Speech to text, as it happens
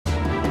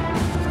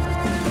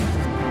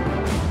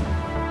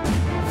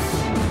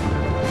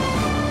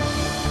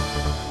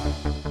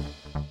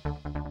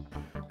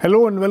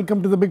Hello and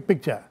welcome to The Big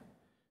Picture.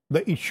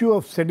 The issue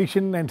of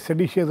sedition and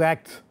seditious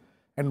acts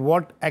and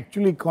what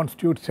actually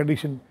constitutes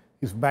sedition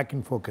is back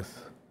in focus.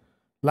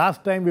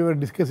 Last time we were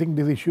discussing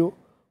this issue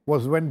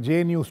was when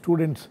JNU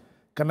students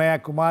Kanaya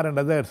Kumar and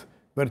others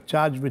were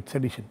charged with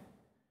sedition.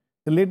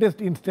 The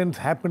latest instance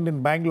happened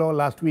in Bangalore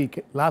last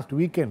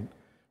weekend,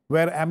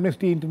 where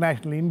Amnesty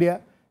International India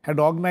had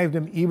organized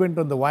an event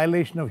on the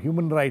violation of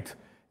human rights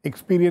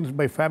experienced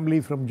by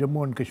families from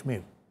Jammu and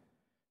Kashmir.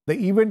 The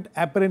event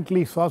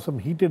apparently saw some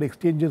heated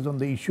exchanges on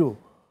the issue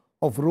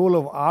of role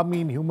of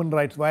army in human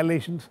rights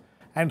violations,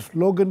 and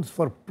slogans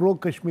for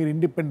pro-Kashmir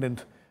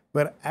independence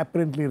were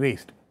apparently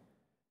raised.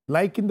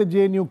 Like in the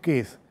JNU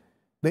case,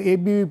 the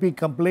ABVP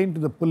complained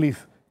to the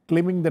police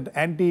claiming that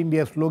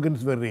anti-India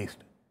slogans were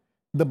raised.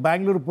 The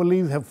Bangalore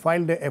police have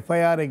filed a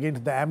FIR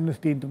against the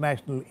Amnesty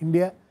International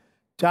India,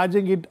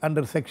 charging it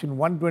under Section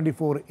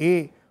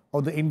 124A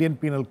of the Indian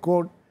Penal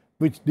Code,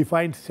 which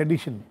defines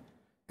sedition,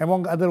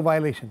 among other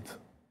violations.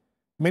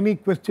 Many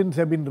questions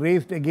have been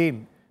raised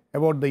again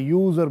about the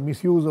use or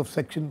misuse of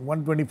Section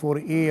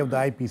 124A of the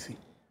IPC.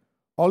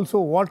 Also,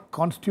 what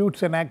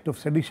constitutes an act of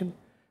sedition,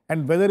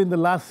 and whether in the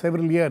last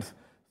several years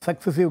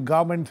successive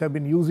governments have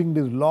been using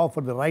this law for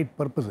the right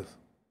purposes.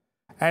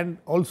 And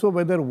also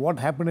whether what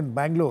happened in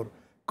Bangalore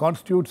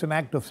constitutes an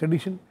act of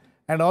sedition,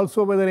 and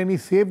also whether any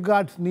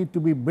safeguards need to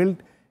be built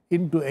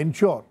in to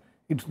ensure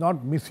it's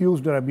not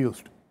misused or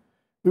abused.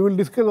 We will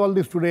discuss all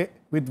this today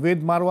with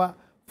Marwah,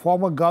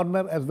 former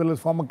governor as well as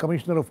former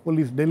commissioner of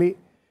police Delhi,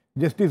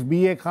 Justice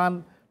B.A.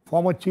 Khan,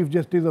 former Chief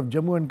Justice of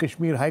Jammu and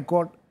Kashmir High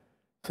Court,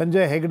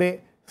 Sanjay Hegde,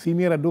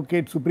 senior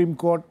advocate Supreme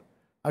Court,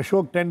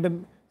 Ashok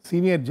Tandon,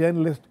 senior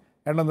journalist,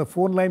 and on the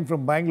phone line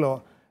from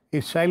Bangalore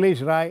is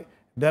Shailesh Rai,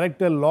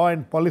 Director Law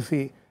and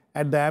Policy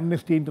at the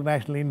Amnesty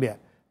International India.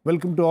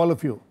 Welcome to all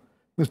of you.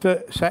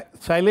 Mr.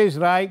 Shailesh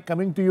Rai,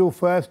 coming to you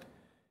first,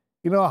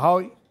 you know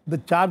how the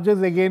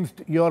charges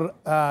against your,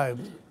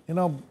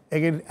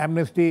 against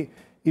Amnesty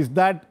is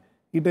that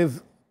it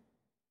is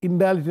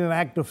indulged in an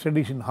act of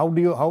sedition. How do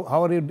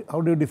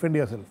you defend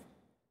yourself?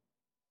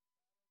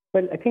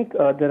 Well, I think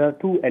there are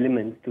two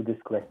elements to this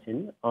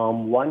question.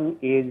 One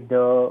is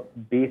the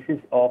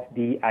basis of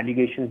the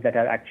allegations that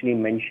are actually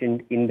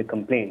mentioned in the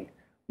complaint,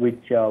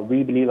 which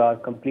we believe are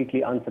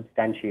completely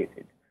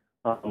unsubstantiated.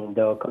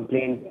 The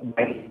complaint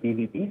by the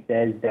BVP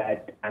says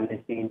that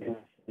Amnesty International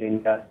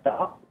India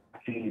staff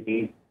actually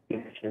raised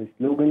national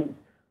slogans,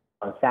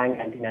 sang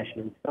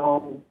anti-national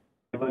songs,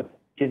 were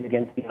speeches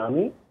against the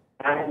army,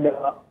 and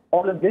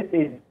all of this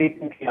is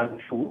basically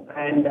untrue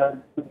and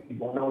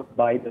borne out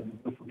by the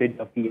footage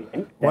of the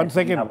event. One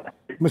second,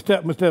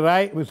 Mr.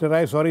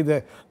 Rai, sorry,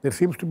 there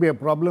seems to be a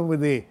problem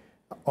with the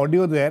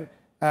audio there.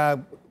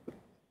 Are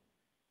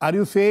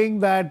you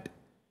saying that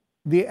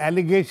the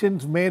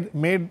allegations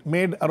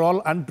made are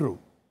all untrue?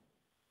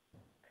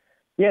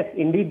 Yes,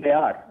 indeed they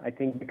are. I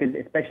think because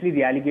especially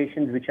the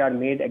allegations which are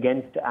made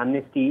against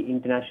Amnesty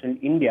International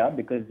India,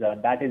 because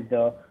that is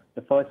the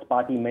first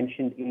party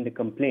mentioned in the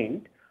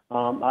complaint,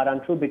 are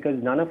untrue because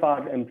none of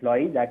our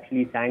employees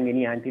actually sang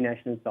any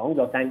anti-national songs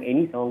or sang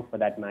any songs for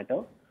that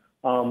matter,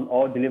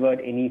 or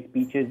delivered any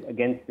speeches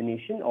against the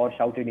nation or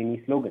shouted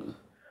any slogans.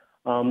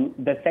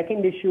 The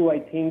second issue, I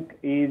think,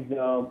 is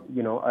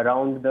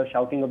around the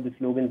shouting of the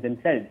slogans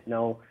themselves.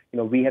 Now,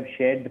 we have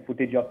shared the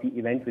footage of the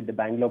event with the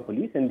Bangalore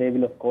police, and they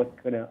will, of course,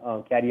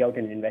 carry out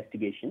an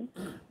investigation.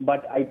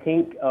 But I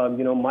think,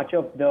 much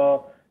of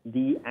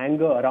the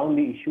anger around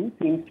the issue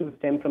seems to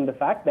stem from the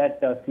fact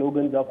that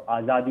slogans of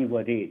Azadi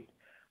were raised.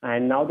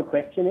 And now the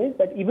question is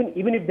that even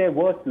if there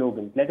were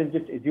slogans, let us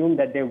just assume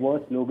that there were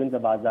slogans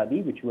of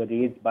Azadi which were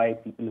raised by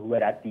people who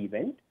were at the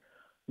event,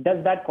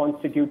 does that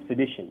constitute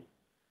sedition?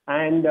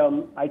 And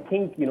I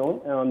think,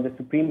 the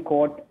Supreme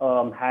Court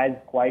has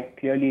quite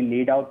clearly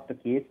laid out the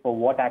case for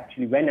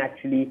when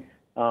actually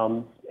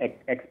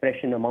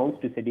expression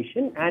amounts to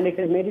sedition. And it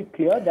has made it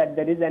clear that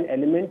there is an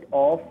element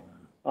of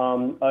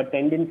a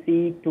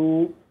tendency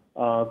to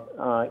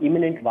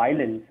imminent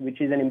violence,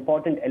 which is an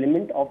important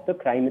element of the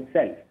crime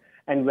itself.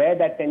 And where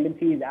that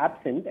tendency is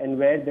absent and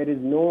where there is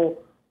no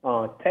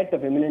threat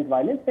of imminent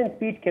violence, then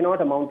speech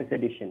cannot amount to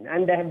sedition.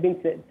 And there have been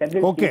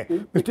several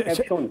cases which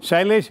have shown.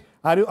 Shailesh,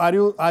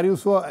 are you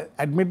so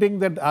admitting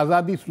that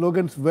Azadi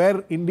slogans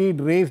were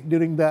indeed raised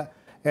during the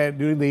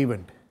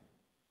event?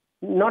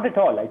 Not at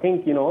all. I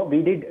think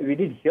we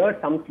did hear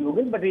some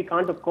slogans, but we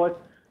can't, of course,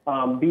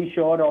 be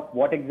sure of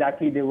what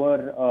exactly they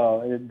were,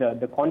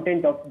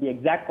 the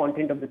exact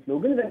content of the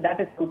slogans, and that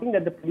is something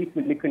that the police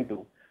will look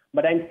into.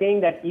 But I'm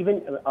saying that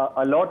even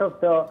a lot of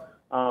the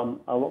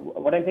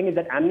what I'm saying is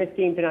that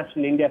Amnesty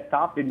International India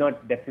staff did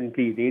not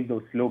definitely raise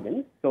those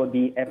slogans. So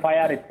the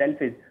FIR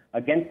itself is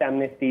against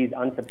Amnesty is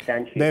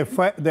unsubstantiated.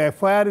 The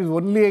FIR is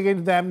only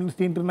against the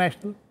Amnesty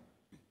International?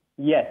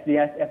 Yes,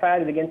 the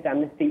FIR is against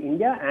Amnesty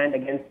India and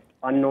against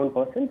unknown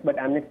persons, but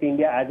Amnesty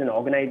India as an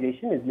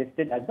organization is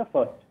listed as the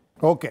first.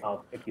 Okay.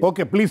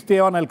 Okay, please stay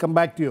on. I'll come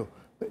back to you.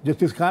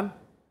 Justice Khan?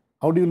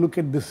 How do you look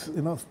at this?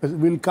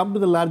 We'll come to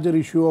the larger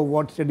issue of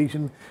what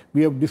sedition.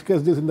 We have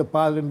discussed this in the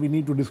past and we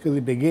need to discuss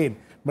it again.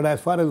 But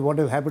as far as what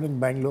has happened in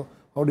Bangalore,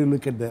 how do you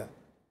look at that?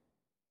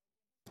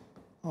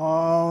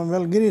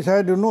 Well, Girish,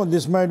 I don't know.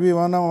 This might be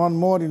one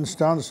more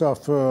instance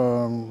of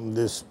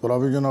this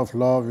provision of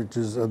law which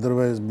is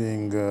otherwise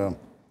being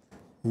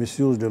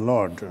misused a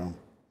lot.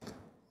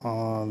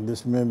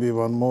 This may be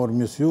one more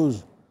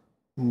misuse,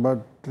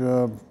 but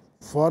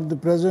for the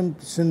present,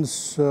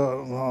 since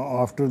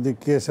after the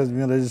case has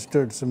been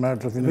registered, it's a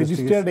matter of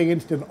investigation. Registered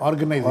against an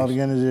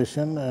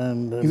organization.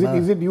 And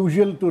is it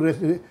usual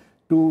to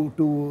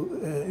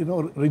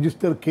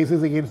register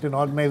cases against an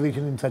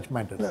organization in such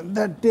matters?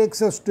 That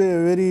takes us to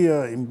a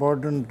very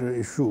important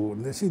issue.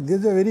 See,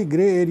 there's a very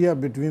gray area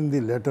between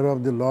the letter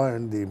of the law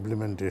and the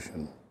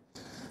implementation.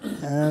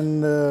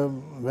 And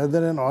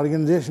whether an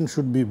organization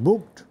should be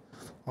booked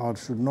or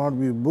should not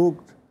be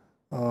booked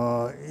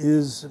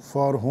is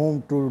for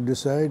whom to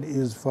decide,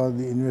 is for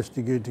the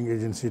investigating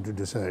agency to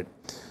decide.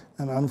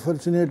 And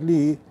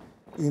unfortunately,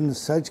 in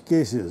such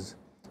cases,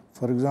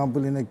 for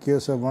example, in a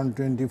case of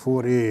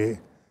 124A,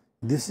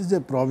 this is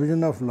a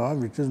provision of law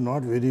which is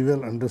not very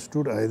well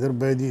understood either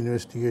by the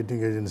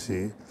investigating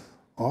agency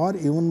or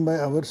even by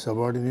our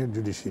subordinate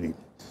judiciary.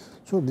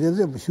 So there is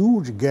a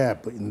huge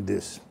gap in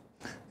this.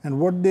 And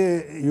what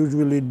they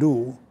usually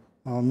do,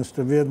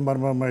 Mr.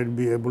 Marwah might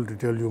be able to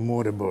tell you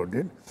more about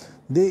it.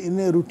 They, in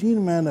a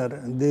routine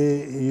manner,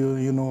 they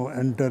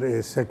enter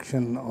a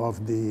section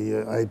of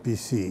the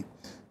IPC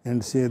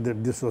and say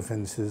that this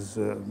offence is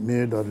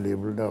made or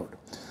labelled out.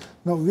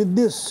 Now, with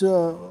this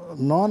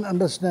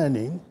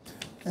non-understanding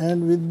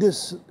and with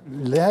this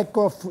lack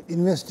of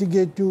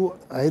investigative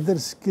either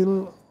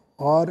skill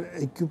or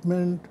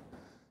equipment,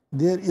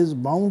 there is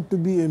bound to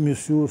be a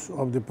misuse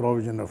of the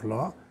provision of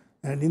law.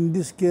 And in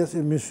this case,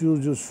 a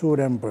misuse is so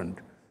rampant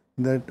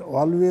that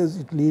always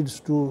it leads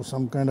to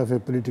some kind of a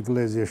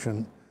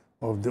politicalization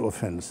of the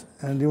offence.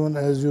 And even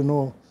as you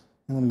know,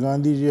 even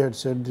Gandhiji had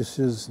said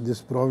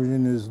this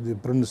provision is the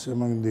prince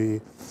among the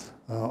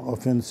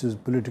offences,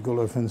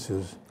 political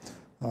offences,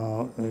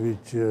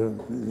 which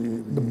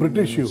the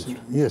British used.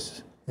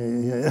 Yes,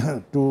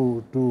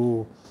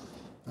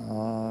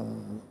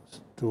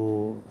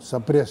 to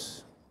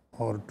suppress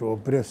or to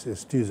oppress a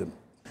citizen.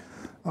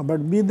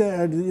 But be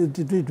that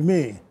it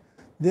may,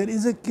 there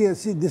is a case,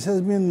 see, this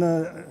has been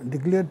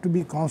declared to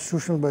be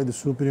constitutional by the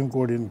Supreme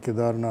Court in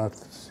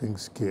Kedarnath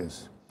Singh's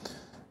case.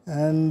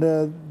 And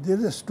there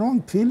is a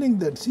strong feeling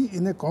that, see,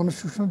 in a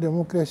constitutional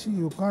democracy,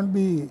 you can't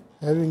be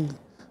having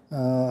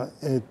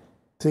a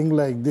thing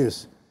like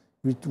this,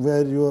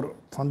 where your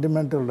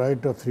fundamental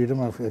right of freedom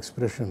of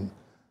expression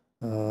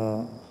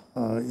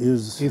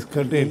is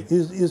curtailed.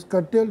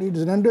 It's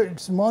rendered,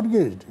 it's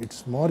mortgaged.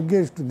 It's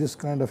mortgaged to this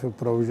kind of a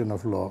provision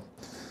of law,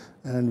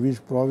 and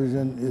which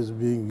provision is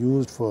being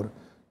used for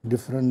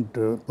different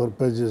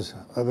purposes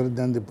other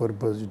than the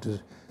purpose it is.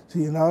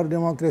 See, in our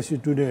democracy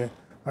today,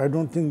 I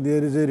don't think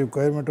there is a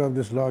requirement of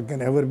this law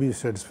can ever be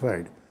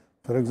satisfied.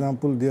 For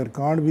example, there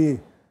can't be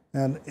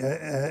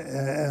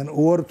an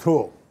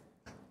overthrow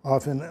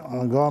of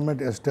a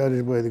government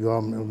established by the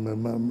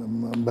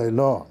government by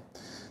law.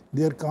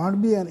 There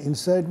can't be an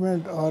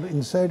incitement or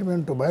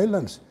incitement to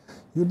violence.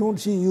 You don't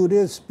see, you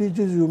raise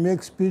speeches, you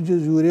make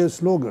speeches, you raise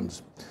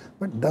slogans.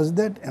 But does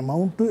that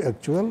amount to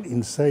actual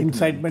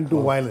incitement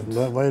to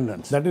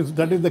violence? That is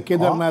the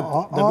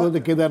Kedarnath. That was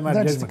the Kedarnath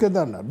That's judgment. The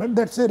Kedarnath. But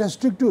that's a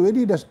restrictive,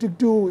 very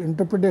restrictive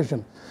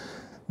interpretation.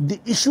 The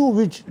issue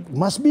which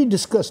must be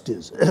discussed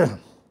is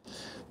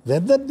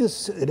whether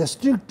this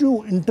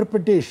restrictive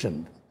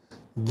interpretation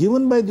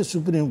given by the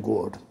Supreme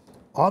Court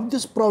of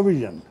this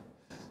provision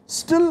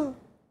still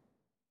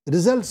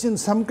results in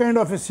some kind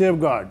of a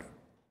safeguard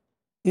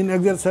in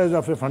exercise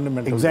of a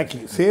fundamental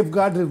Exactly.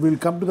 Safeguards, we'll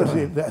come to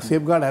the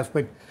safeguard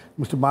aspect.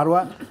 Mr.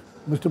 Marwah,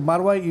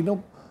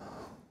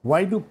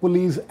 why do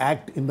police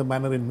act in the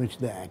manner in which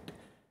they act?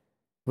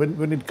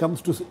 When it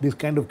comes to this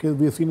kind of case,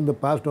 we have seen in the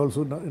past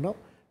also,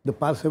 the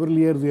past several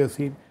years we have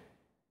seen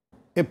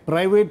a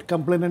private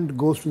complainant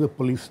goes to the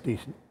police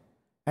station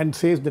and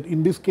says that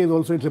in this case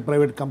also it's a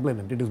private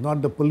complainant. It is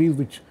not the police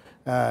which,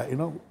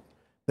 the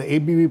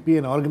ABVP,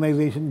 an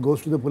organization,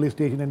 goes to the police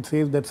station and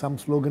says that some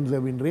slogans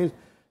have been raised.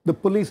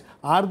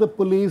 Are the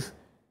police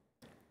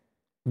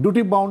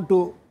duty bound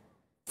to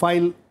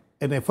file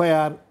an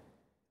FIR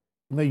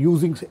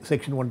using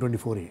section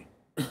 124A?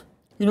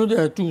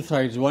 There are two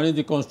sides. One is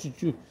the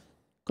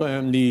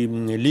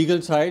the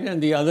legal side,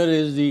 and the other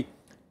is the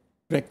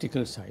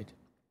practical side.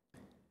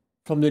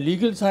 From the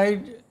legal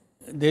side,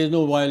 there is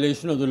no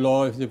violation of the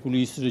law if the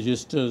police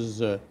registers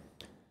a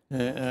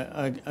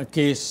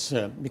case,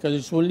 because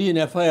it's only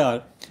an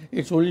FIR.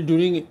 It's only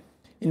during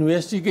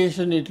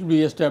investigation it will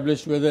be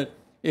established whether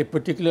a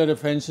particular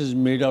offence is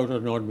made out or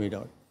not made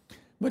out.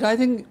 But I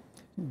think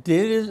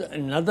there is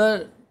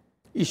another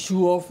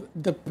issue of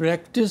the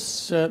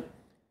practice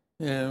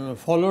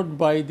followed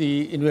by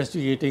the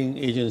investigating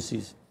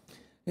agencies.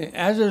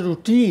 As a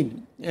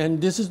routine,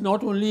 and this is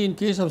not only in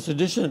case of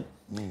sedition,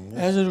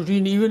 as a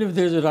routine, even if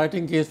there is a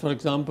writing case, for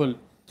example,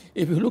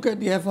 if you look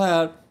at the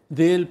FIR,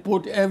 they'll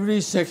put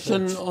every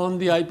section on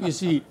the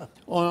IPC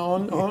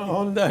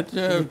on that.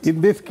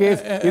 In this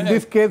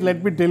case,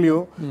 let me tell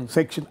you,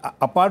 section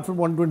apart from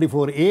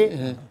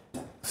 124A,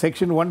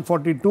 section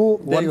 142,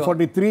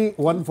 143,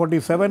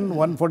 147,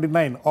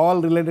 149,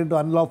 all related to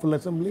unlawful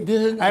assembly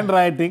and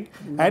rioting,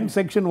 and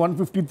section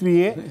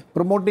 153A,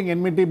 promoting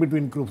enmity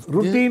between groups.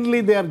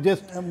 Routinely, they are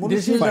just.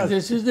 This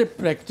is the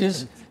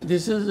practice.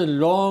 This is a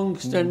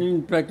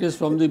long-standing practice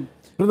from the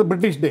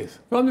British days.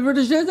 From the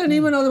British days, and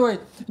even otherwise,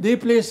 they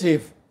play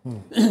safe.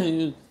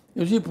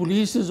 You see,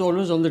 police is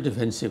always on the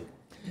defensive,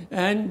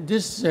 and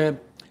this.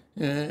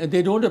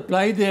 They don't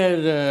apply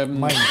their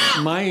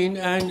mind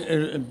and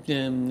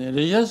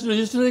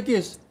register a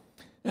case,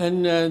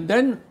 and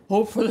then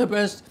hope for the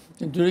best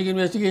during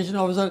investigation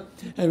officer.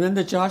 And when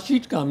the charge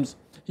sheet comes,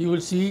 you will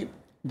see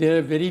there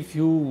are very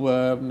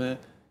few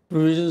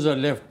provisions are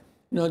left.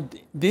 Now,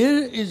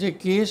 there is a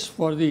case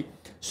for the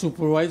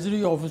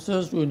supervisory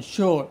officers to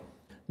ensure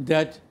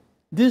that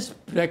this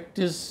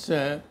practice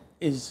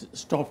is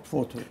stopped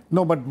forthwith.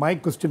 No, but my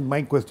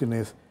question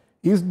is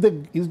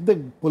the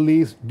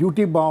police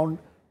duty bound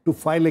to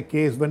file a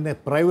case when a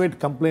private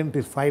complaint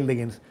is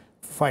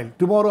filed?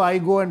 Tomorrow I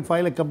go and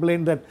file a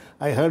complaint that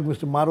I heard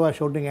Mr. Marwah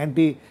shouting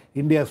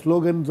anti-India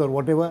slogans or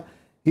whatever.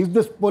 Is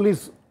this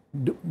police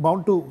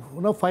bound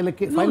to file a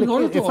case?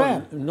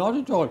 Not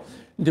at all.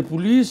 The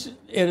police,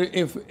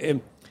 if a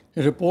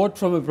report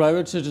from a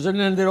private citizen,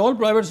 and they're all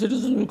private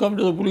citizens who come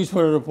to the police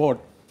for a report.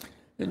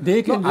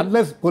 They can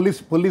unless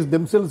police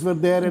themselves were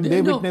there and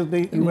they witnessed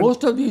the event.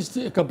 Most of these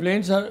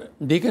complaints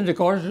they can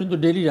record it in the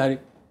daily diary.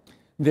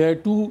 There are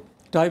two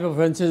type of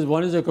offences.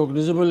 One is a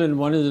cognizable and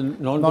one is a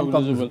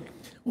non-cognizable.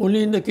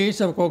 Only in the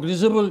case of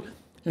cognizable,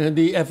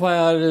 the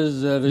FIR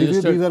is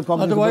registered. These are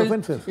cognizable Otherwise,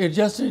 offences. it's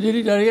just a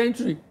daily diary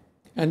entry,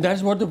 and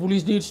that's what the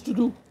police needs to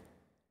do.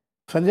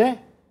 Sanjay?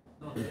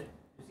 No, you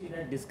see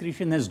that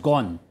discretion has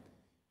gone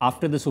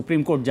after the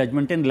Supreme Court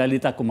judgment in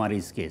Lalita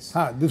Kumari's case.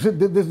 This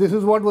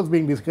is what was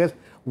being discussed.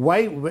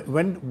 Why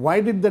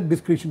did that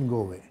discretion go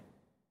away?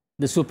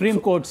 The Supreme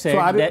Court said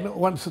that...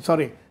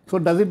 So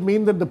does it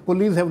mean that the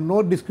police have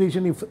no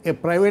discretion if a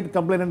private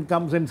complainant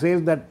comes and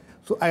says that,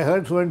 so I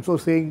heard so-and-so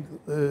saying,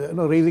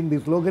 raising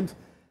these slogans,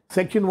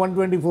 section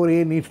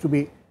 124A needs to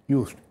be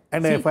used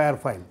and a FIR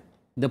filed?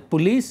 The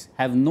police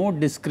have no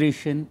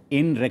discretion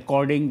in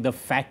recording the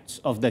facts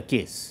of the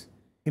case.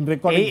 In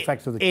recording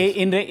facts of the case?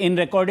 In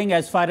recording,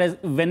 as far as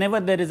whenever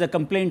there is a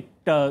complaint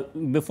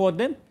before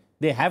them,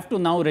 they have to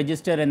now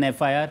register an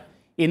FIR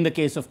in the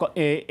case of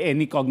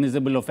any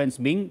cognizable offence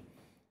being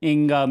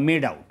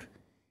made out.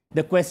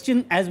 The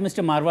question, as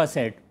Mr. Marwah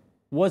said,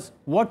 was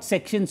what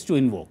sections to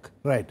invoke.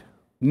 Right.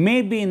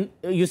 Maybe,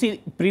 you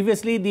see,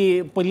 previously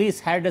the police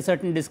had a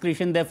certain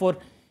discretion, therefore,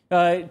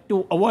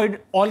 to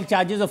avoid all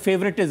charges of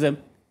favoritism,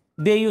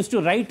 they used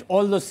to write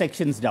all those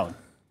sections down.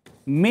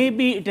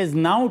 Maybe it is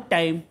now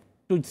time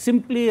to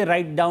simply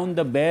write down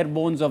the bare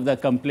bones of the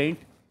complaint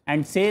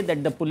and say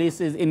that the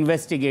police is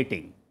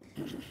investigating.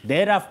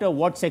 Thereafter,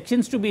 what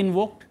sections to be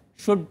invoked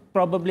should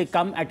probably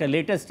come at a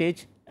later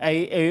stage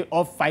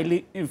of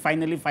finally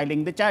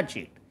filing the charge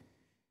sheet.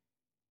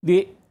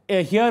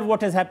 Here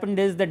what has happened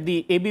is that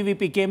the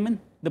ABVP came in,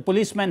 the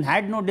policeman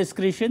had no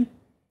discretion,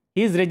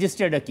 he's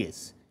registered a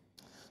case.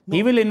 No,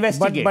 he will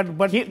investigate.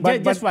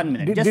 Just 1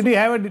 minute.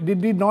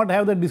 Did he not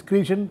have the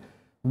discretion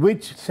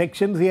which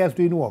sections he has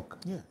to invoke?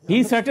 Yeah,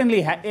 he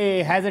certainly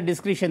has a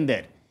discretion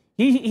there.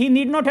 He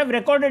need not have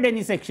recorded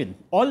any section.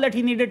 All that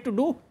he needed to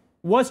do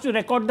was to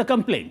record the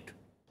complaint.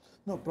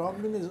 No,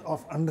 problem is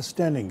of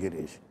understanding,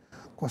 Girish.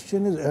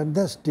 Question is, at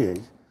that stage,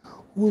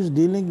 who is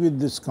dealing with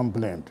this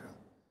complaint?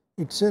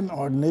 It's an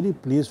ordinary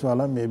police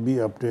wala, maybe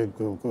up to a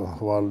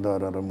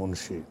Hawaldar or a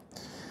Munshi.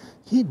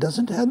 He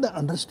doesn't have the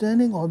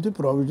understanding of the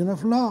provision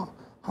of law.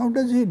 How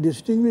does he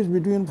distinguish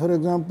between, for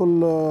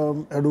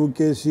example,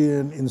 advocacy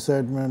and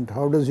incitement?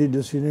 How does he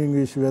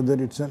distinguish whether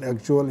it's an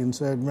actual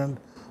incitement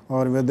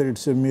or whether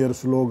it's a mere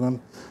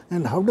slogan?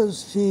 And how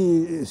does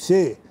he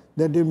say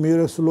that a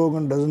mere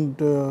slogan doesn't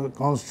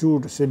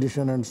constitute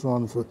sedition and so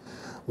on? So,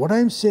 what I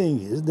am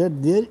saying is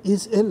that there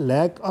is a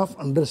lack of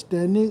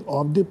understanding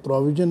of the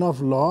provision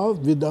of law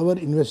with our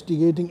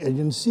investigating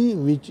agency,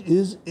 which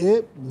is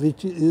a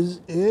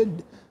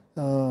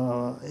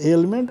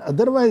ailment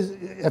otherwise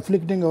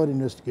afflicting our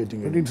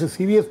investigating agency. It's a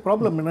serious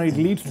problem, it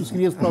leads to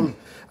serious problems.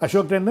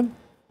 Ashok Tandon,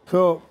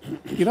 so,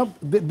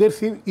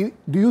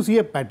 do you see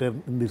a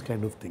pattern in these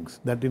kind of things?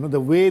 That, the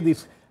way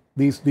these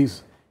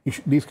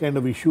kind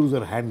of issues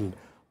are handled,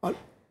 or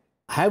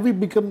have we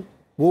become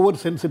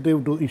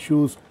oversensitive to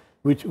issues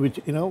which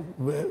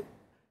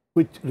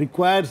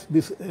requires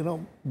this,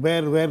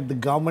 where the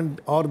government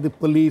or the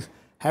police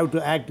have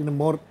to act in a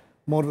more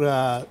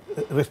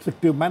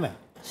restrictive manner?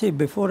 See,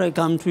 before I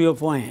come to your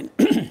point,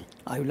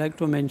 I would like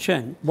to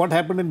mention... What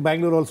happened in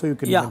Bangalore also you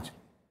can mention.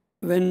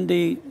 When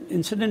the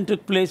incident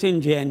took place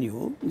in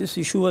JNU, this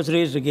issue was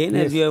raised again,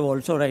 as you have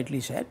also rightly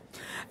said.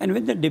 And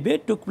when the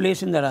debate took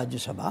place in the Rajya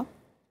Sabha,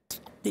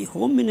 the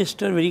Home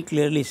Minister very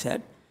clearly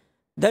said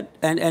that,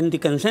 and the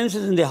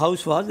consensus in the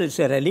House was, it's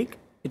a relic,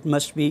 it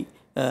must be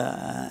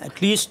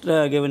at least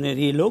given a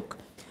relook.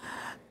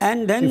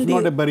 And then it's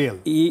not a burial.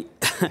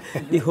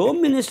 The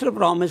Home Minister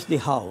promised the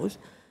House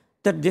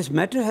that this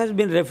matter has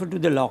been referred to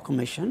the Law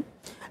Commission,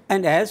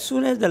 and as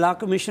soon as the Law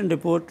Commission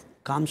report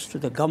comes to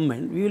the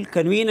government, we will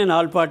convene an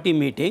all-party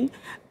meeting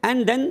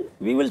and then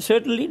we will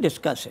certainly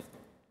discuss it.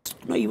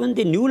 Now, even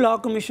the new Law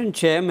Commission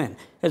chairman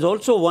has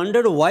also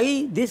wondered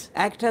why this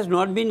act has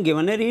not been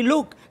given a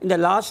relook in the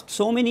last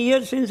so many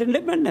years since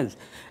independence.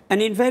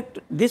 And in fact,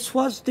 this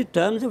was the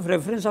terms of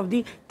reference of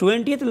the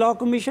 20th Law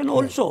Commission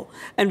also,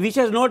 and which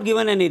has not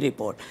given any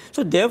report.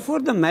 So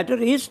therefore, the matter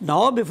is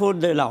now before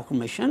the Law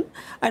Commission,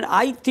 and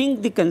I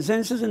think the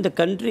consensus in the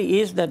country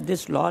is that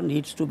this law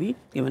needs to be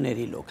given a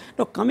relook.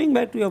 Now, coming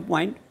back to your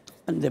point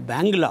on the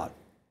Bangalore,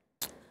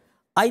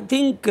 I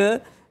think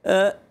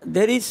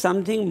there is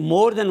something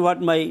more than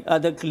what my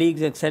other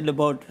colleagues have said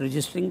about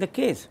registering the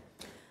case.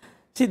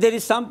 See, there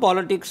is some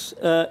politics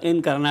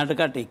in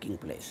Karnataka taking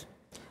place.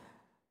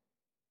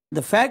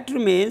 The fact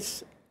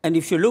remains, and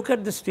if you look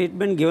at the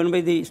statement given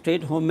by the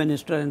State Home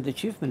Minister and the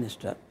Chief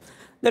Minister,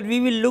 that we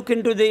will look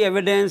into the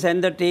evidence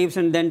and the tapes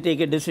and then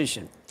take a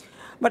decision.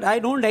 But I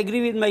don't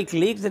agree with my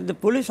colleagues that the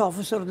police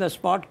officer on the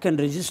spot can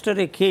register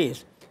a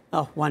case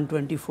of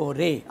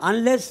 124A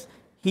unless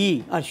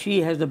he or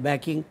she has the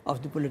backing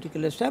of the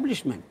political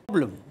establishment.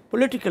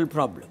 Political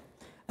problem.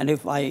 And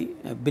if I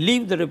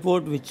believe the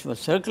report which was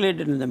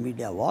circulated in the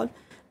media was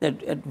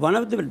that at one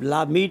of the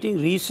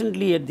meetings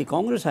recently at the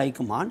Congress High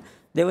Command,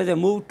 there was a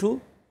move to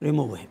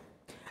remove him.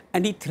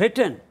 And he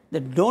threatened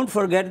that don't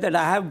forget that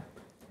I have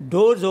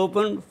doors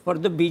open for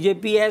the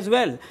BJP as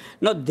well.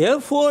 Now,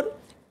 therefore,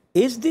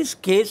 is this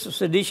case of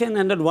sedition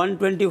under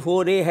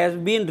 124A has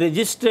been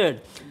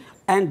registered,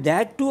 and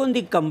that too on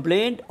the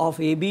complaint of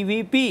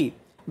ABVP,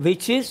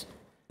 which is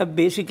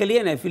basically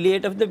an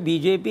affiliate of the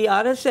BJP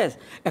RSS.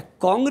 A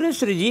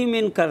Congress regime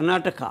in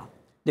Karnataka,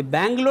 the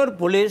Bangalore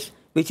police,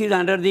 which is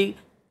under the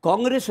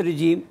Congress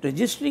regime,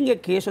 registering a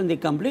case on the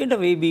complaint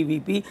of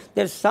ABVP,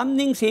 there's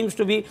something seems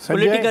to be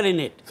political in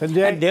it.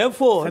 Sanjay, and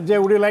therefore,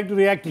 Sanjay, would you like to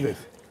react to this?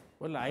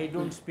 Well, I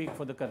don't speak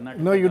for the Karnataka.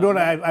 No, you don't.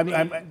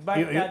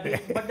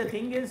 But the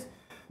thing is,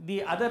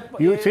 the other...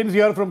 since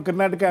you are from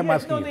Karnataka, I'm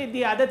asking you.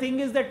 The other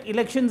thing is that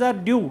elections are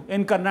due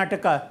in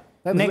Karnataka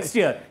next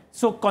year.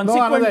 So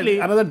consequently...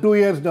 No, another 2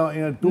 years now. 2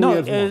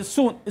 years more.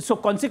 Soon. So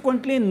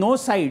consequently, no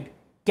side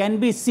can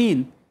be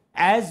seen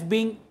as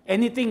being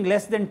anything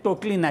less than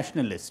totally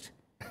nationalist.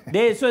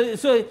 There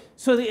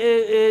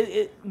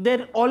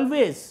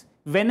always,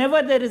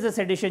 whenever there is a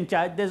sedition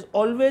charge, there's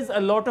always a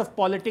lot of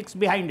politics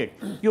behind it.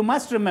 You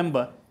must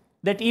remember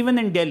that even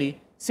in Delhi,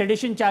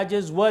 sedition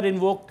charges were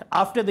invoked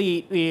after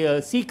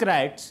the Sikh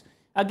riots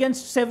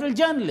against several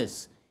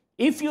journalists.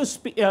 If you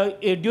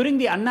during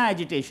the Anna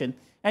agitation,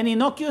 an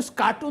innocuous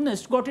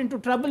cartoonist got into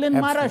trouble in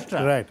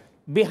Maharashtra. Right.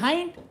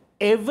 Behind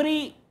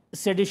every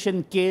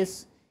sedition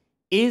case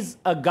is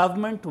a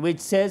government which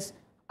says,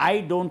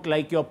 I don't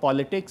like your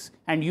politics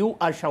and you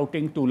are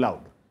shouting too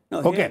loud. No,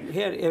 okay.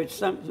 Here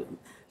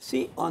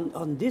see,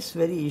 on this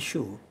very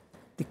issue,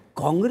 the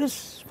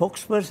Congress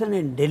spokesperson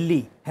in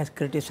Delhi has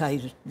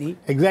criticized the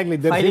exactly.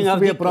 There seems to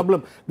be a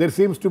problem. There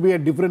seems to be a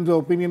difference of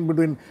opinion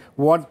between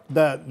what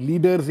the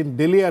leaders in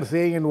Delhi are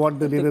saying and what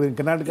the leaders in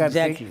Karnataka are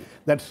saying.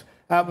 That's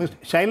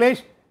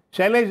Shailesh.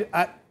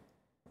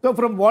 So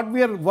from what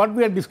we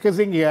are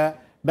discussing here,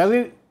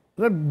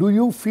 do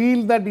you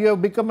feel that you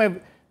have become a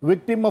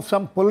victim of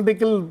some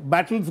political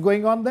battles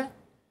going on there?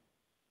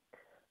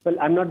 Well,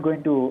 I'm not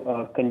going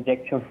to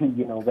conjecture,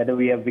 whether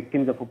we are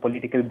victims of a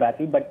political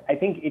battle, but I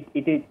think it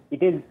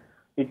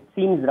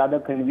seems rather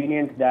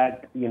convenient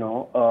that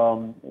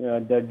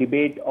the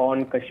debate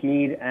on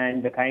Kashmir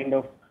and the kind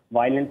of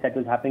violence that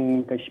was happening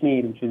in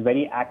Kashmir, which was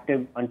very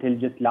active until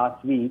just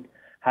last week,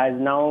 has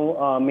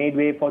now made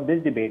way for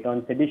this debate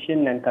on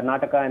sedition and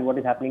Karnataka and what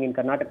is happening in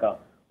Karnataka,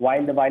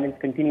 while the violence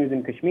continues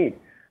in Kashmir.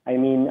 I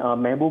mean,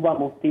 Mehbooba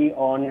Mufti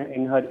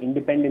in her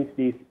Independence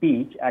Day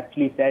speech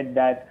actually said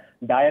that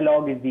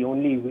dialogue is the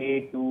only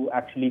way to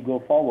actually go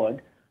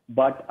forward,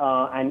 but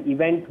an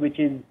event which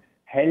is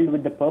held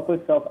with the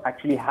purpose of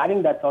actually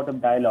having that sort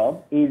of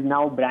dialogue is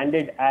now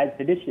branded as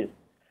seditious.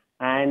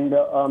 And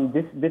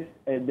the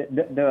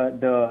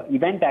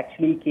event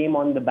actually came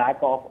on the back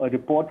of a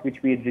report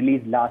which we had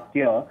released last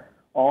year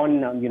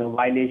on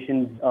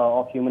violations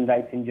of human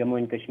rights in Jammu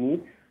and Kashmir,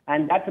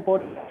 and that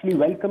report was actually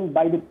welcomed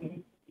by the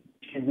people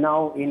which is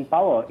now in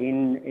power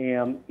in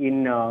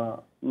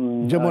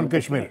Jammu and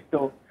Kashmir.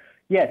 So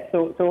yes,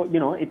 so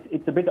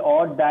it's a bit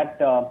odd that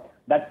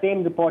that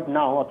same report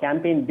now, a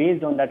campaign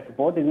based on that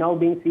report, is now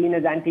being seen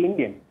as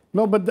anti-Indian.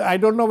 No, but I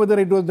don't know whether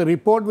it was the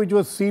report which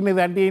was seen as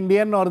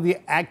anti-Indian or the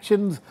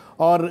actions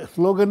or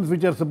slogans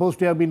which are supposed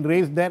to have been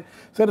raised there.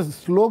 Sir,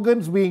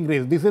 slogans being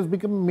raised, this has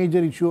become a major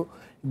issue.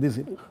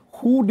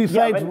 Who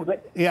decides?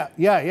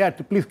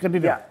 Please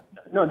continue. Yeah.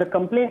 No, the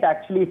complaint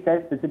actually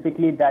says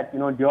specifically that,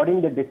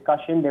 during the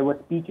discussion, there were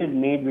speeches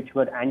made which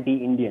were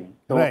anti-Indian.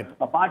 So Right.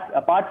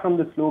 apart from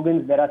the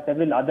slogans, there are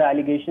several other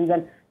allegations.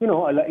 And,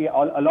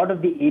 a lot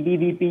of the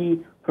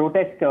ABVP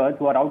protesters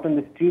who are out on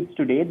the streets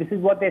today, this is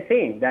what they're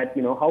saying, that,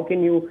 how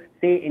can you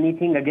say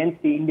anything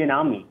against the Indian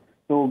army?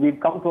 So we've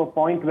come to a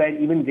point where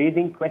even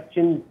raising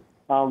questions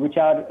which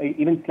are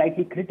even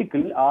slightly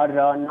critical are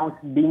now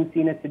being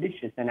seen as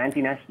seditious and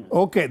anti-national.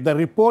 Okay, the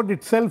report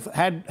itself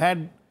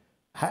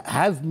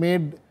has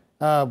made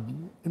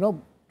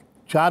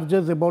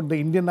charges about the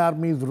Indian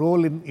Army's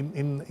role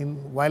in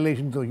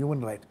violations of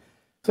human rights.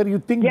 Sir, you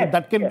think Yes,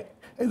 that can? yes.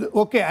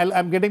 Okay,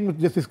 I'm getting with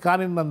Justice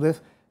Khan in on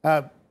this.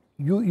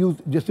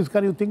 Justice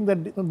Khan, you think that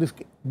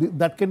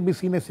that can be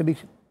seen as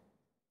sedition?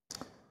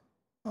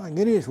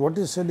 Girish, what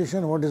is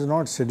sedition, what is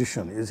not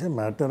sedition is a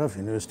matter of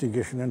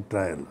investigation and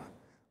trial.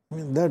 I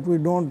mean, that we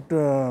don't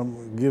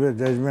give a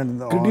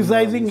judgment on.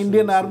 Criticizing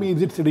Indian Army,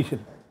 is it sedition?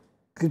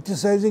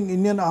 Criticizing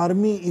Indian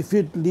Army, if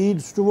it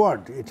leads to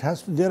what?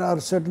 There are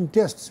certain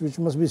tests which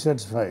must be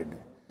satisfied.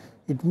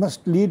 It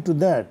must lead to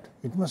that.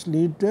 It must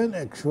lead to an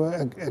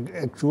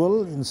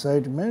actual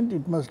incitement.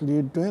 It must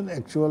lead to an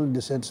actual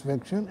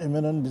dissatisfaction,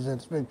 imminent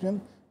dissatisfaction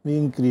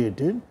being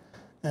created.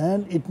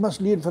 And it must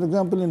lead, for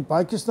example, in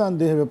Pakistan,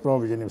 they have a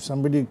provision. If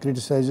somebody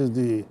criticizes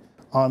the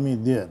army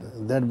there,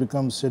 that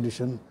becomes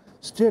sedition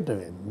straight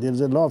away. There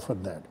is a law for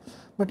that.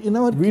 But in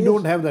our case, we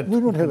don't have that. We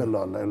don't have a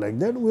law like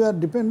that. We are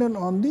dependent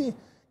on the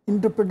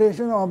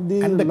interpretation of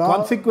the and the law,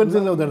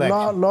 consequences of that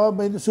action. Law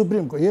by the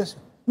Supreme Court. Yes.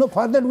 No,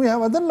 for that we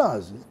have other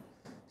laws.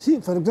 See,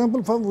 for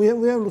example, we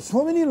have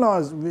so many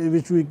laws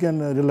which we can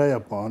rely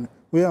upon.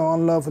 We have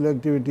Unlawful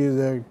Activities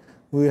Act.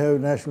 We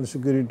have National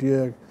Security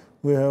Act.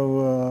 We have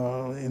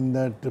in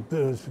that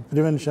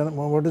prevention,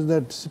 what is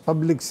that,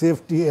 Public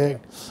Safety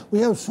Act. We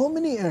have so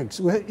many acts.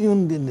 We have,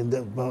 even in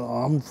the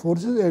Armed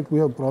Forces Act, we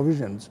have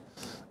provisions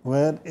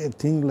where a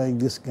thing like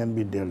this can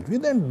be dealt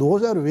with, and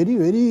those are very,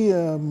 very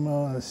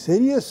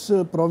serious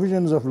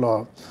provisions of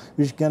law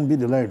which can be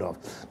relied on.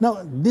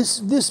 Now,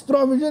 this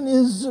provision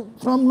is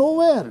from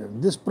nowhere.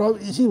 You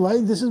see why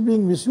this is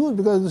being misused?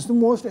 Because this is the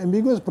most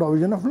ambiguous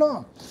provision of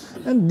law,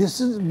 and this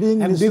is being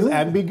misused.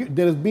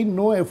 There has been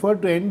no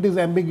effort to end this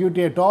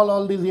ambiguity at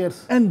all these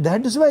years. And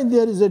that is why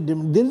there is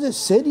a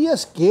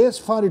serious case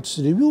for its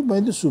review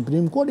by the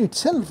Supreme Court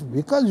itself,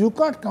 because you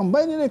can't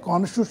combine in a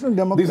constitutional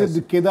democracy. This is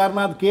the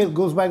Kedarnath case,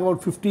 goes back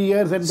about 50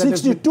 years. And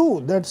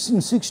 62, that's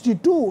in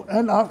 62.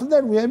 And after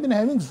that, we have been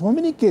having so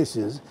many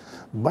cases,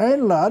 by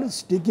and large,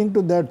 sticking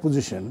to that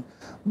position.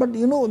 But,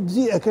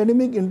 the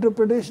academic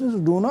interpretations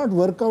do not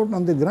work out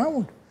on the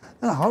ground.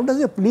 And how does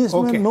a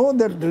policeman know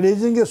that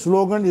raising a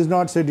slogan is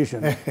not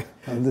sedition?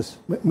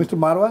 Mr.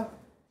 Marwah,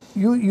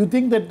 you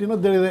think that,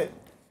 there is a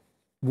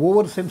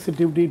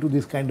oversensitivity to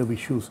this kind of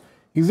issues.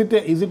 Is it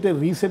a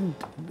recent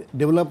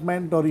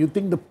development, or you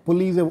think the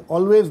police have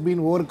always been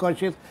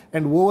overcautious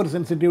and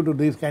oversensitive to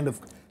these kind of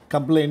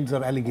complaints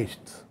or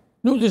allegations?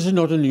 No, this is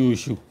not a new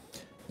issue.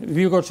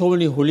 We've got so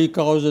many holy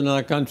cows in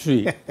our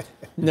country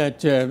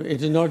that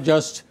it is not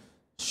just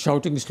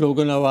shouting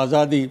slogan of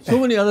Azadi, so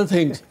many other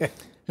things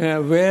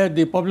where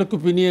the public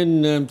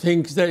opinion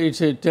thinks that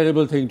it's a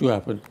terrible thing to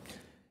happen.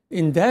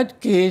 In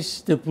that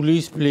case, the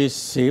police plays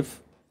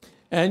safe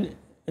and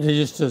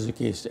registers the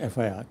case,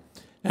 FIR.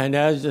 And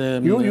as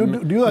do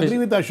you agree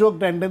with Ashok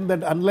Tandon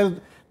that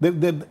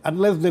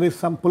unless there is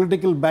some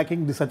political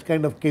backing, such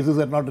kind of cases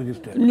are not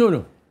registered?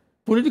 No.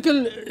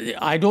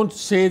 I don't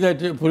say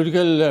that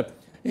political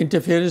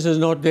interference is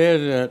not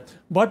there,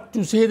 but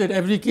to say that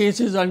every case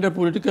is under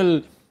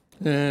political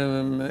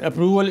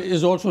approval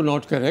is also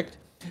not correct.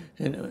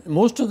 And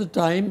most of the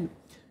time,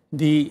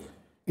 the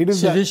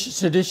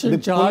sedition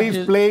charge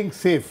police playing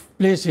safe.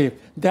 Play safe.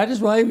 That is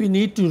why we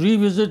need to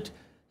revisit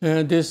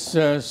this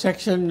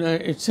section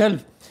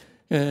itself.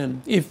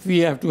 If we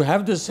have to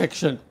have this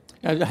section,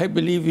 as I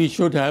believe we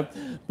should have,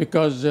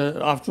 because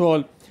after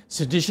all,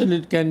 sedition,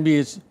 it can be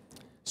a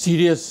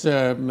serious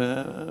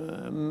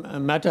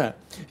matter,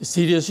 a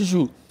serious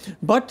issue.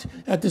 But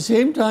at the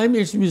same time,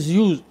 it's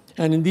misused.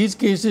 And in these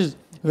cases,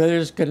 whether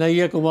it's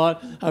Kanhaiya Kumar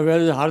or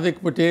whether it's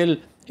Hardik Patel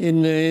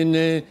in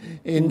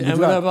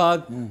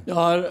Ahmedabad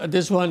or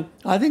this one,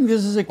 I think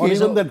this is a case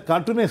or even that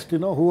cartoonist, who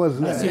was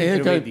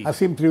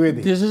Asim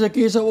Trivedi. This is a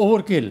case of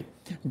overkill.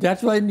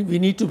 That's why we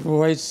need to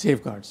provide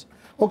safeguards.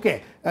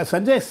 Okay,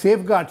 Sanjay,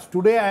 safeguards.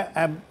 Today,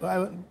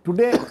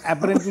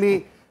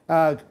 apparently,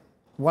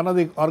 one of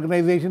the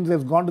organizations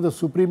has gone to the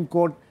Supreme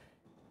Court,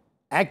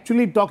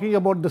 actually talking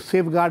about the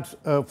safeguards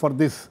for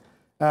this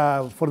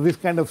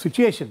kind of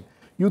situation.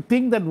 You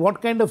think that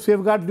what kind of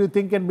safeguards do you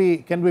think can be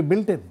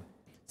built in?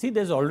 See,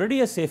 there's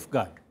already a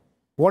safeguard.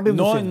 What is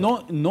the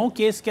safeguard? No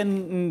case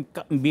can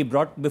be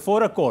brought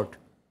before a court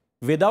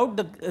without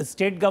the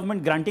state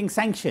government granting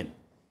sanction.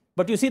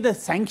 But you see, the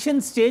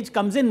sanction stage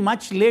comes in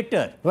much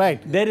later. Right.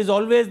 There is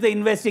always the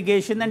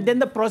investigation, and then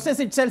the process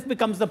itself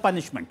becomes the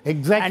punishment.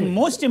 Exactly. And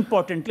most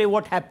importantly,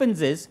 what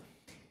happens is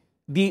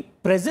the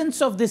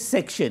presence of this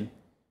section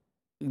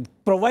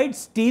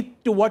provides teeth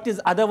to what is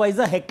otherwise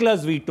a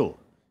heckler's veto.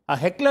 A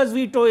heckler's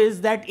veto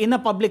is that in a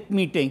public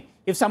meeting,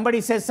 if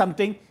somebody says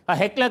something, a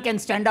heckler can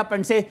stand up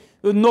and say,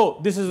 no,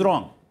 this is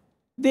wrong.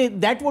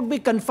 That would be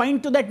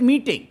confined to that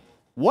meeting.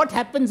 What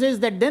happens is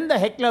that then the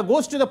heckler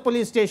goes to the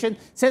police station,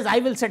 says, I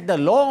will set the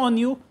law on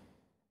you,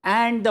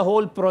 and the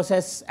whole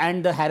process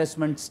and the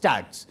harassment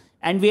starts.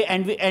 And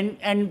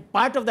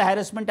part of the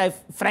harassment,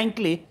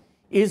 frankly,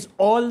 is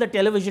all the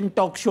television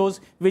talk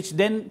shows which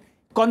then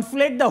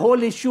conflate the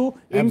whole issue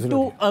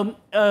into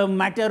a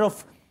matter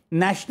of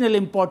national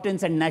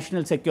importance and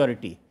national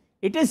security.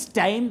 It is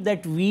time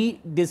that we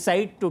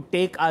decide to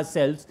take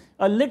ourselves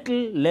a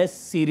little less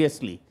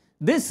seriously.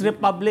 This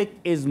republic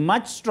is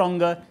much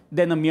stronger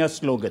than a mere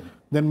slogan.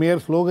 Then mere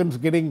slogans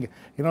getting,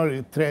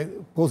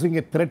 posing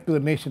a threat to the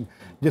nation.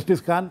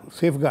 Justice Khan,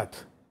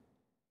 safeguards.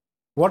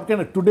 What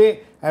kind of,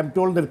 today I am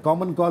told that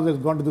Common Cause has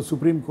gone to the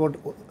Supreme Court.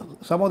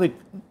 Some of the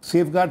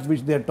safeguards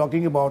which they are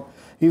talking about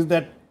is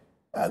that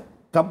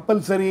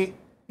compulsory,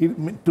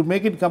 to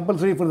make it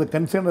compulsory for the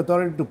concerned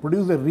authority to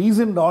produce a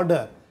reasoned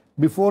order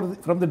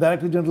from the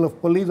Director General of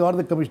Police or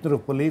the Commissioner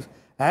of Police,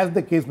 as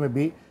the case may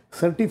be,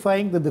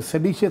 certifying that the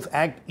seditious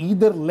act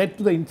either led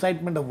to the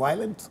incitement of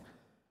violence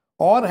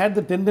or had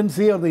the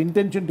tendency or the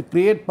intention to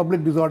create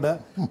public disorder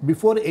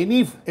before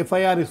any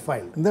FIR is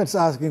filed. That's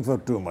asking for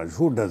too much.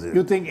 Who does it?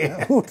 You think?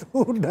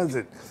 Who does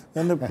it?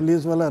 When the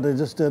police wala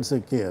registers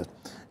a case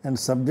and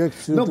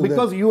subjects you no, to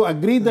because you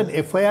agree that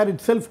FIR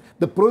itself,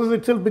 the process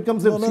itself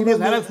becomes a serious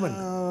harassment.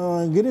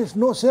 Girish,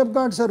 no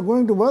safeguards are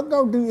going to work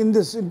out in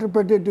this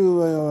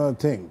interpretative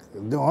thing.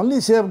 The only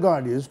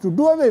safeguard is to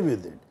do away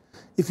with it.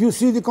 If you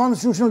see the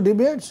constitutional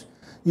debates,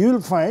 you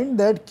will find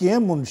that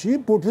K.M.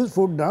 Munshi put his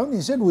foot down.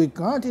 He said, we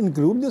can't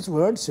include this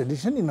word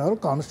sedition in our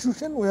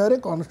constitution. We are a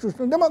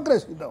constitutional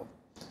democracy now.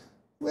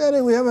 We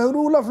have a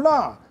rule of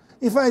law.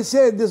 If I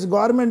say this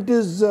government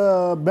is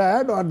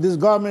bad, or this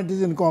government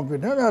is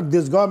incompetent, or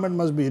this government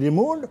must be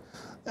removed,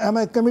 am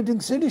I committing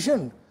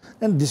sedition?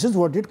 And this is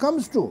what it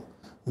comes to.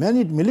 When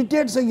it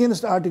militates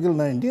against Article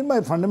 19,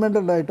 my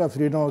fundamental right of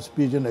freedom of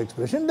speech and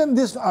expression, then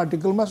this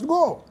article must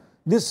go.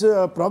 This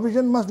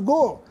provision must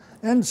go.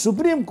 And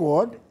Supreme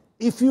Court,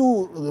 if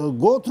you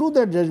go through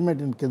that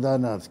judgment in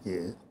Kedarnath's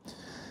case,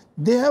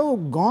 they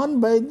have gone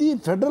by the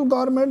federal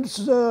government's,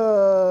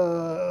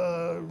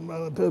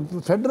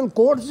 federal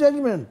court's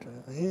judgment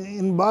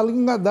in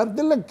Balganga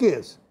Dartilak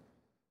case.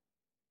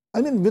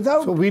 I mean,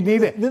 without... So we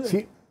need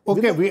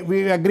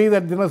we agree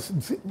that,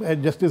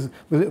 Justice,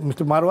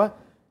 Mr. Marwah,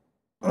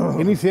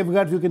 any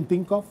safeguards you can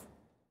think of,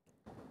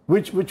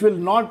 which will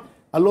not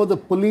allow the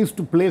police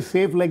to play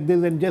safe like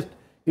this and just,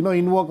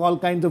 invoke all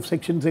kinds of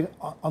sections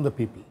on the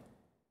people?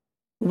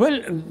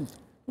 Well,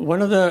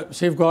 one of the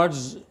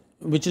safeguards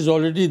which is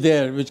already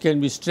there, which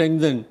can be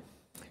strengthened,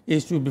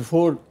 is to,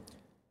 before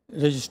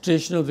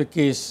registration of the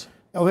case,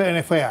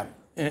 an FIR.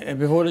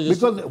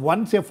 Because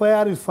once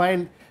FIR is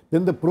filed,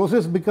 then the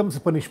process becomes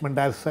punishment,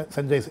 as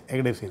Sanjay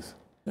Hegde says.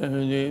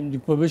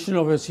 The permission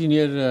of a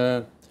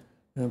senior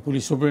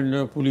police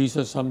superintendent of police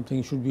or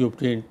something should be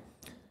obtained.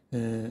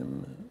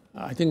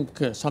 I think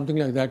something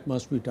like that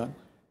must be done.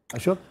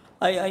 Ashok?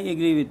 I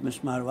agree with Ms.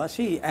 Marwah.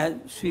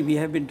 See, we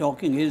have been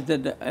talking is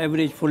that the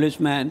average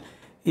policeman,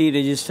 he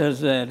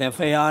registers an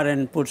FIR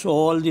and puts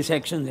all the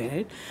sections in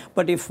it.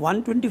 But if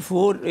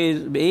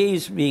 124A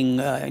is being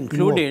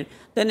included,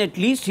 then at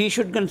least he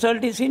should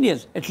consult his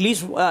seniors, at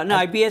least an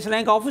IPS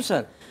rank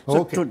officer.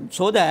 So,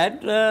 so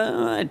that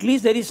at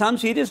least there is some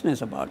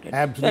seriousness about it.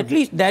 Absolutely. So at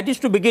least that is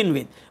to begin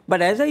with.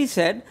 But as I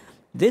said,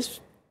 this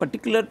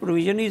particular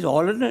provision is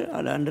already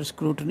under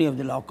scrutiny of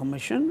the Law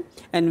Commission,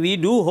 and we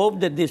do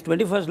hope that this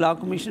 21st Law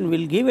Commission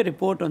will give a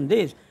report on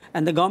this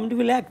and the government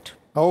will act.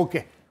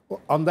 Okay.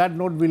 On that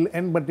note, we'll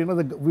end, but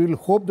we will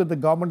hope that the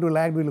government will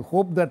act. We'll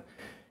hope that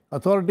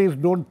authorities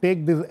don't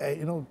take this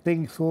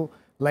thing so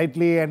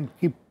lightly and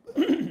keep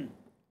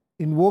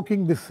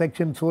invoking this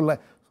section so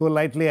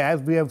lightly as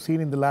we have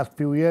seen in the last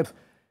few years.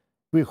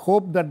 We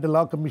hope that the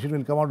Law Commission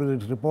will come out with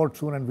its report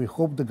soon, and we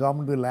hope the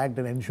government will act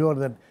and ensure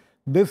that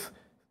this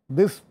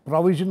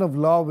provision of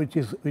law, which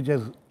has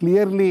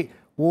clearly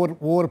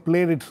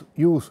overplayed its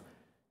use,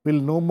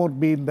 will no more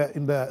be in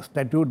the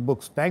statute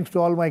books. Thanks to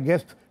all my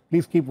guests.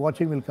 Please keep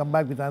watching. We'll come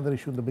back with another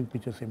issue in the big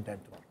picture same time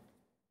tomorrow.